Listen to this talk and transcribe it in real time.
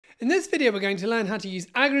In this video, we're going to learn how to use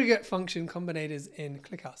aggregate function combinators in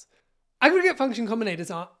ClickHouse. Aggregate function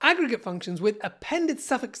combinators are aggregate functions with appended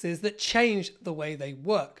suffixes that change the way they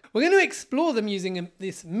work. We're going to explore them using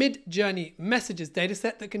this Midjourney messages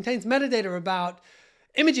dataset that contains metadata about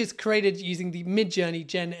images created using the Midjourney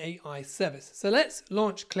Gen AI service. So let's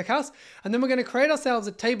launch ClickHouse, and then we're going to create ourselves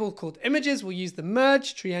a table called images. We'll use the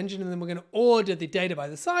merge tree engine, and then we're going to order the data by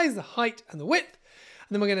the size, the height, and the width.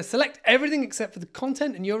 And then we're going to select everything except for the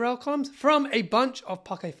content and URL columns from a bunch of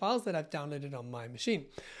Pocket files that I've downloaded on my machine.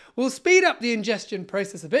 We'll speed up the ingestion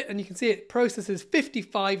process a bit, and you can see it processes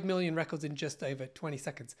 55 million records in just over 20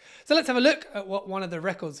 seconds. So let's have a look at what one of the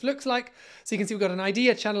records looks like. So you can see we've got an ID,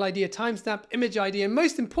 a channel ID, a timestamp, image ID, and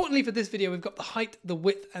most importantly for this video, we've got the height, the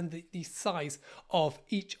width, and the size of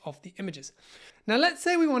each of the images. Now let's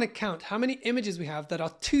say we want to count how many images we have that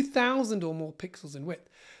are 2,000 or more pixels in width.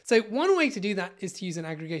 So one way to do that is to use an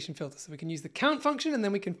aggregation filter. So we can use the count function, and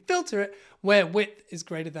then we can filter it where width is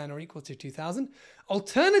greater than or equal to 2,000.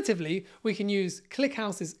 Alternatively, we can use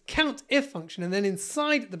ClickHouse's COUNTIF function, and then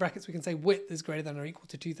inside the brackets we can say width is greater than or equal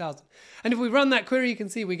to 2,000. And if we run that query, you can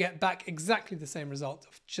see we get back exactly the same result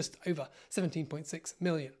of just over 17.6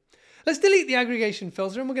 million. Let's delete the aggregation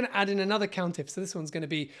filter, and we're going to add in another COUNTIF. So this one's going to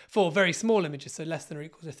be for very small images, so less than or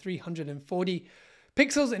equal to 340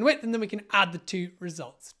 pixels in width, and then we can add the two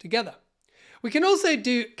results together. We can also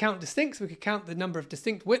do count distinct, so we can count the number of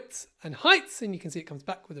distinct widths and heights, and you can see it comes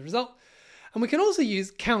back with a result. And we can also use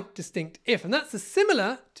count distinct if, and that's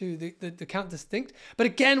similar to the count distinct, but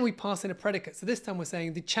again we pass in a predicate. So this time we're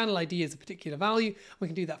saying the channel ID is a particular value. We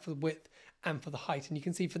can do that for the width and for the height, and you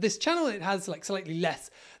can see for this channel it has like slightly less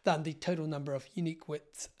than the total number of unique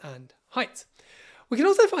widths and heights. We can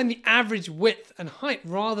also find the average width and height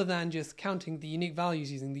rather than just counting the unique values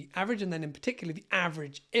using the average, and then in particular the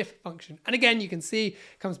average if function. And again, you can see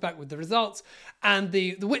it comes back with the results, and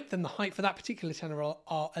the width and the height for that particular channel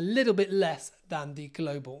are a little bit less than the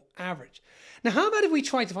global average. Now, how about if we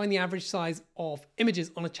try to find the average size of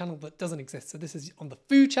images on a channel that doesn't exist? So this is on the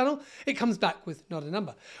food channel. It comes back with not a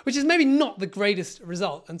number, which is maybe not the greatest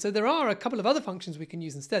result. And so there are a couple of other functions we can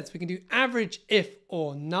use instead. So we can do average if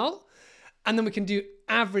or null. And then we can do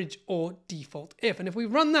average or default if. And if we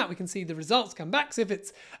run that, we can see the results come back. So if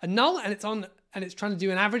it's a null and it's trying to do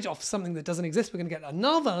an average of something that doesn't exist, we're going to get a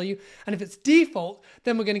null value. And if it's default,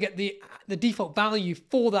 then we're going to get the default value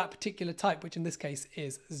for that particular type, which in this case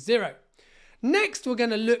is 0. Next, we're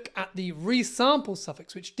going to look at the resample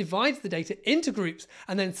suffix, which divides the data into groups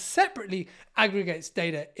and then separately aggregates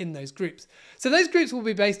data in those groups. So those groups will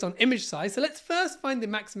be based on image size. So let's first find the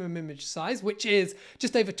maximum image size, which is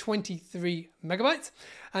just over 23 megabytes.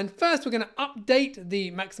 And first, we're going to update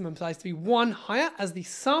the maximum size to be 1 higher, as the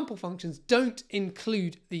sample functions don't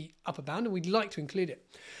include the upper bound, and we'd like to include it.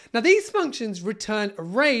 Now, these functions return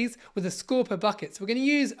arrays with a score per bucket. So we're going to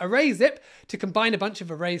use arrayZip to combine a bunch of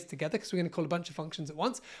arrays together, because we're going to call a bunch of functions at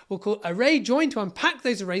once. We'll call arrayJoin to unpack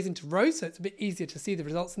those arrays into rows, so it's a bit easier to see the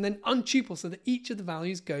results, and then untuple so that each of the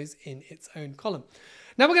values goes in its own column.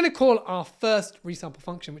 Now we're going to call our first resample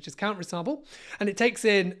function, which is countResample, and it takes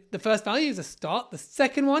in the first value is a start, the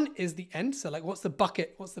second one is the end, so like what's the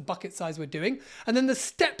bucket size we're doing, and then the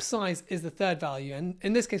step size is the third value, and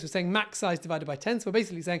in this case we're saying max size divided by 10, so we're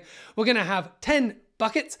basically saying we're going to have 10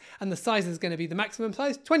 buckets, and the size is going to be the maximum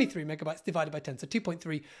size, 23 megabytes divided by 10, so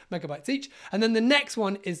 2.3 megabytes each. And then the next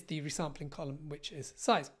one is the resampling column, which is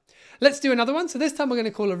size. Let's do another one. So this time we're going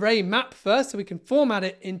to call array map first, so we can format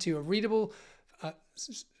it into a readable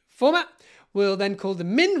format. We'll then call the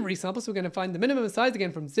min resample, so we're going to find the minimum size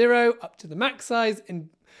again from 0 up to the max size in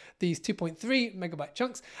these 2.3 megabyte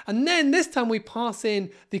chunks. And then this time we pass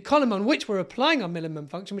in the column on which we're applying our minimum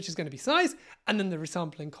function, which is going to be size, and then the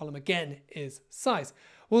resampling column again is size.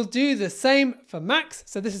 We'll do the same for max.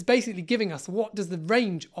 So this is basically giving us what does the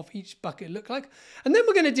range of each bucket look like. And then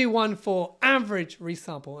we're going to do one for average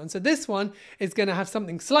resample. And so this one is going to have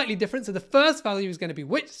something slightly different. So the first value is going to be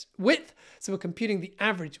width. So we're computing the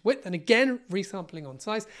average width, and again, resampling on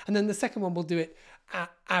size. And then the second one, we'll do it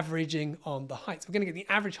averaging on the height. So we're going to get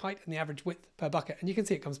the average height and the average width per bucket. And you can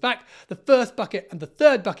see it comes back. The first bucket and the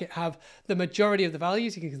third bucket have the majority of the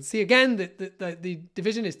values. You can see again that the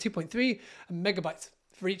division is 2.3 megabytes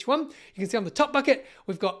for each one. You can see on the top bucket,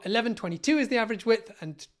 we've got 1122 is the average width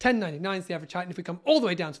and 1099 is the average height. And if we come all the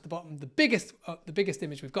way down to the bottom, the biggest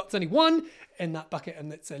image we've got, there's only one in that bucket,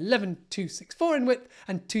 and it's 11264 in width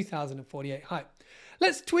and 2048 height.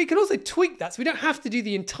 We can also tweak that, so we don't have to do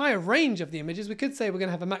the entire range of the images. We could say we're going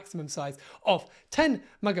to have a maximum size of 10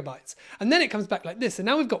 megabytes. And then it comes back like this. And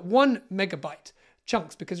now we've got 1 megabyte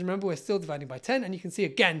chunks, because remember, we're still dividing by 10, and you can see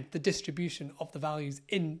again the distribution of the values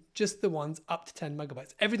in just the ones up to 10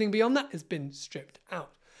 megabytes. Everything beyond that has been stripped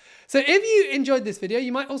out. So if you enjoyed this video,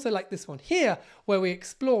 you might also like this one here, where we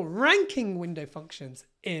explore ranking window functions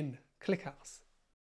in ClickHouse.